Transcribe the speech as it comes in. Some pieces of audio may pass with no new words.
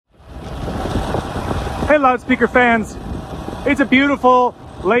Hey loudspeaker fans, it's a beautiful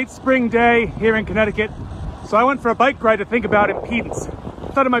late spring day here in Connecticut, so I went for a bike ride to think about impedance.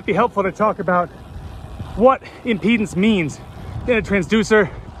 I thought it might be helpful to talk about what impedance means in a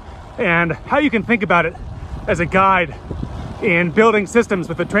transducer and how you can think about it as a guide in building systems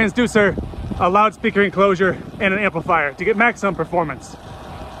with a transducer, a loudspeaker enclosure, and an amplifier to get maximum performance.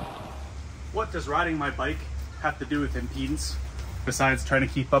 What does riding my bike have to do with impedance, besides trying to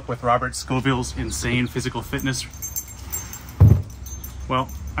keep up with Robert Scoville's insane physical fitness? Well,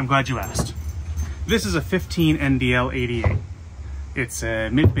 I'm glad you asked. This is a 15 NDL88. It's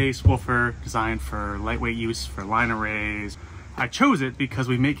a mid-bass woofer designed for lightweight use for line arrays. I chose it because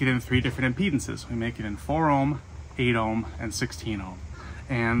we make it in 3 different impedances. We make it in 4 ohm, 8 ohm, and 16 ohm.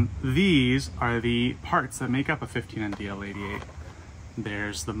 And these are the parts that make up a 15 NDL88.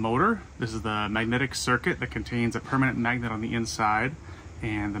 There's the motor. This is the magnetic circuit that contains a permanent magnet on the inside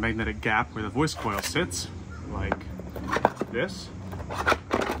and the magnetic gap where the voice coil sits, like this.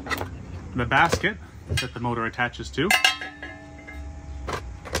 The basket that the motor attaches to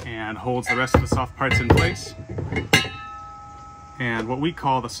and holds the rest of the soft parts in place. And what we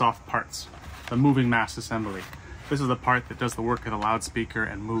call the soft parts, the moving mass assembly. This is the part that does the work of the loudspeaker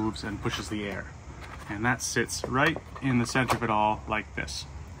and moves and pushes the air. And that sits right in the center of it all like this.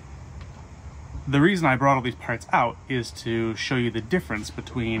 The reason I brought all these parts out is to show you the difference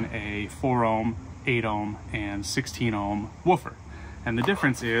between a 4 ohm, 8 ohm, and 16 ohm woofer. And the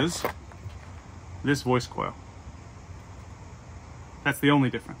difference is this voice coil. That's the only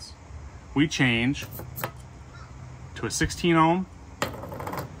difference. We change to a 16 ohm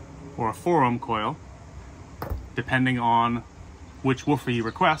or a 4 ohm coil, depending on which woofer you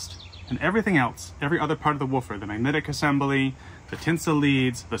request. And everything else, every other part of the woofer, the magnetic assembly, the tinsel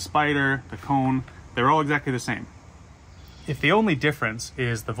leads, the spider, the cone, they're all exactly the same. If the only difference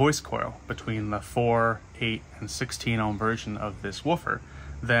is the voice coil between the 4, 8, and 16 ohm version of this woofer,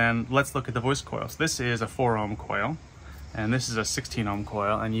 then let's look at the voice coils. This is a 4 ohm coil, and this is a 16 ohm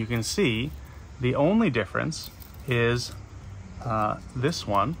coil, and you can see the only difference is this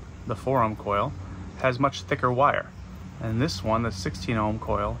one, the 4 ohm coil, has much thicker wire. And this one, the 16 ohm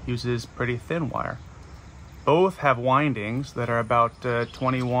coil, uses pretty thin wire. Both have windings that are about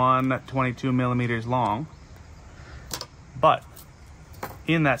 21, 22 millimeters long. But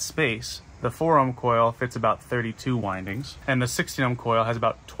in that space, the 4 ohm coil fits about 32 windings, and the 16 ohm coil has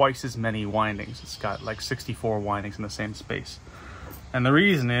about twice as many windings. It's got like 64 windings in the same space. And the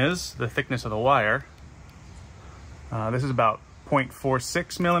reason is the thickness of the wire. This is about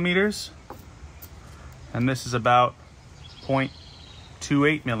 0.46 millimeters, and this is about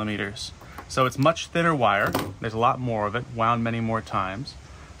 0.28 millimeters. So it's much thinner wire. There's a lot more of it, wound many more times.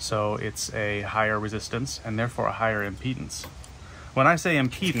 So it's a higher resistance and therefore a higher impedance. When I say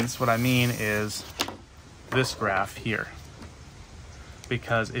impedance, what I mean is this graph here.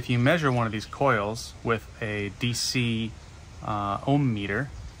 Because if you measure one of these coils with a DC ohm meter,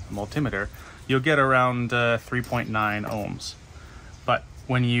 a multimeter, you'll get around 3.9 ohms. But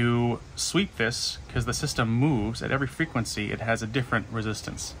when you sweep this, because the system moves at every frequency, it has a different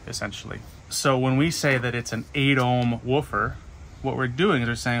resistance, essentially. So when we say that it's an 8 ohm woofer, what we're doing is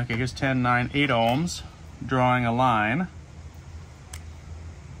we're saying, okay, here's 10, 9, 8 ohms, drawing a line.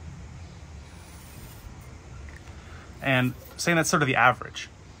 And saying that's sort of the average.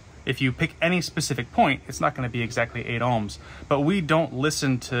 If you pick any specific point, it's not going to be exactly 8 ohms. But we don't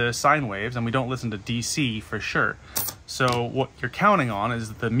listen to sine waves, and we don't listen to DC for sure. So what you're counting on is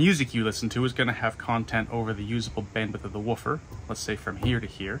that the music you listen to is going to have content over the usable bandwidth of the woofer, let's say from here to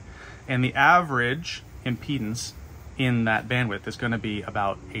here. And the average impedance in that bandwidth is going to be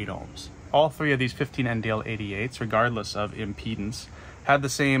about 8 ohms. All 3 of these 15 NDL88s, regardless of impedance, have the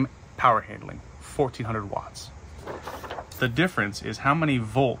same power handling, 1400 watts. The difference is how many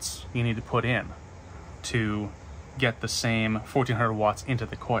volts you need to put in to get the same 1400 watts into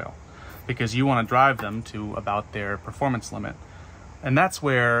the coil, because you want to drive them to about their performance limit. And that's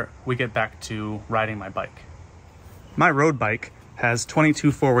where we get back to riding my bike. My road bike has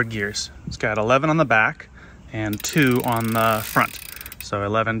 22 forward gears. It's got 11 on the back and 2 on the front. So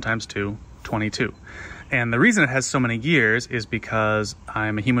 11 times 2, 22. And the reason it has so many gears is because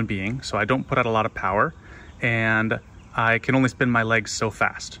I'm a human being, so I don't put out a lot of power, and I can only spin my legs so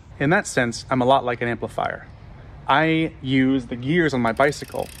fast. In that sense, I'm a lot like an amplifier. I use the gears on my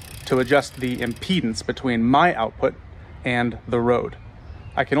bicycle to adjust the impedance between my output and the road.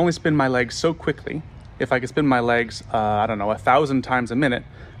 I can only spin my legs so quickly, if I could spin my legs, I don't know, 1,000 times a minute,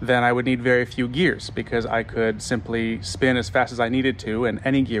 then I would need very few gears because I could simply spin as fast as I needed to and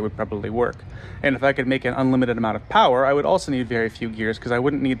any gear would probably work. And if I could make an unlimited amount of power, I would also need very few gears because I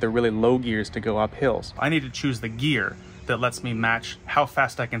wouldn't need the really low gears to go up hills. I need to choose the gear that lets me match how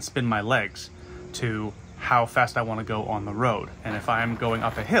fast I can spin my legs to how fast I want to go on the road. And if I'm going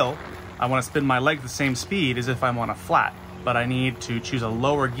up a hill, I want to spin my legs the same speed as if I'm on a flat, but I need to choose a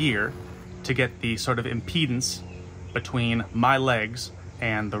lower gear to get the sort of impedance between my legs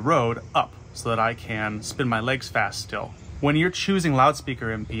and the road up so that I can spin my legs fast still. When you're choosing loudspeaker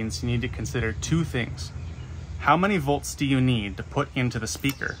impedance, you need to consider two things. How many volts do you need to put into the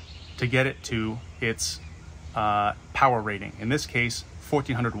speaker to get it to its power rating? In this case,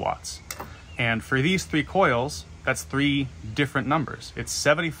 1400 watts. And for these three coils, that's three different numbers. It's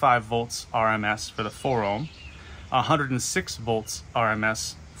 75 volts RMS for the 4 ohm, 106 volts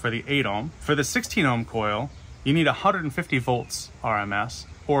RMS for the 8 ohm. For the 16 ohm coil, you need 150 volts RMS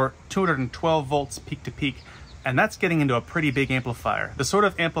or 212 volts peak to peak. And that's getting into a pretty big amplifier. The sort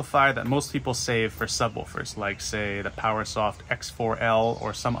of amplifier that most people save for subwoofers, like say the PowerSoft X4L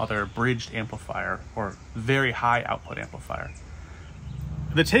or some other bridged amplifier or very high output amplifier.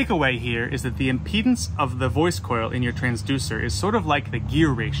 The takeaway here is that the impedance of the voice coil in your transducer is sort of like the gear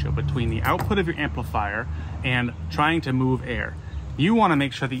ratio between the output of your amplifier and trying to move air. You want to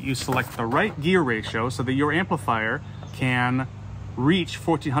make sure that you select the right gear ratio so that your amplifier can reach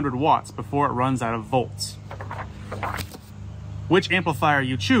 1400 watts before it runs out of volts. Which amplifier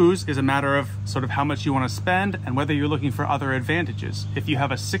you choose is a matter of sort of how much you want to spend and whether you're looking for other advantages. If you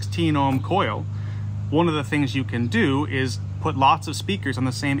have a 16 ohm coil, one of the things you can do is put lots of speakers on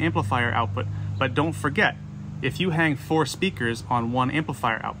the same amplifier output, but don't forget, if you hang 4 speakers on one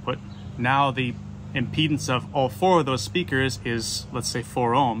amplifier output, now the impedance of all 4 of those speakers is, let's say,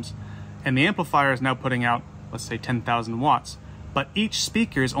 4 ohms, and the amplifier is now putting out, let's say, 10,000 watts. But each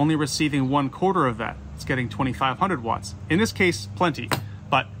speaker is only receiving 1/4 of that. It's getting 2,500 watts. In this case, plenty.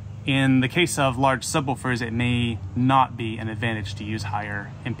 But in the case of large subwoofers, it may not be an advantage to use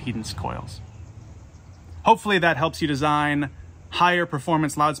higher impedance coils. Hopefully that helps you design higher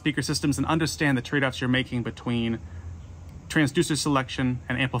performance loudspeaker systems and understand the trade-offs you're making between transducer selection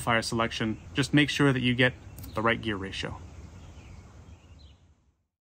and amplifier selection. Just make sure that you get the right gear ratio.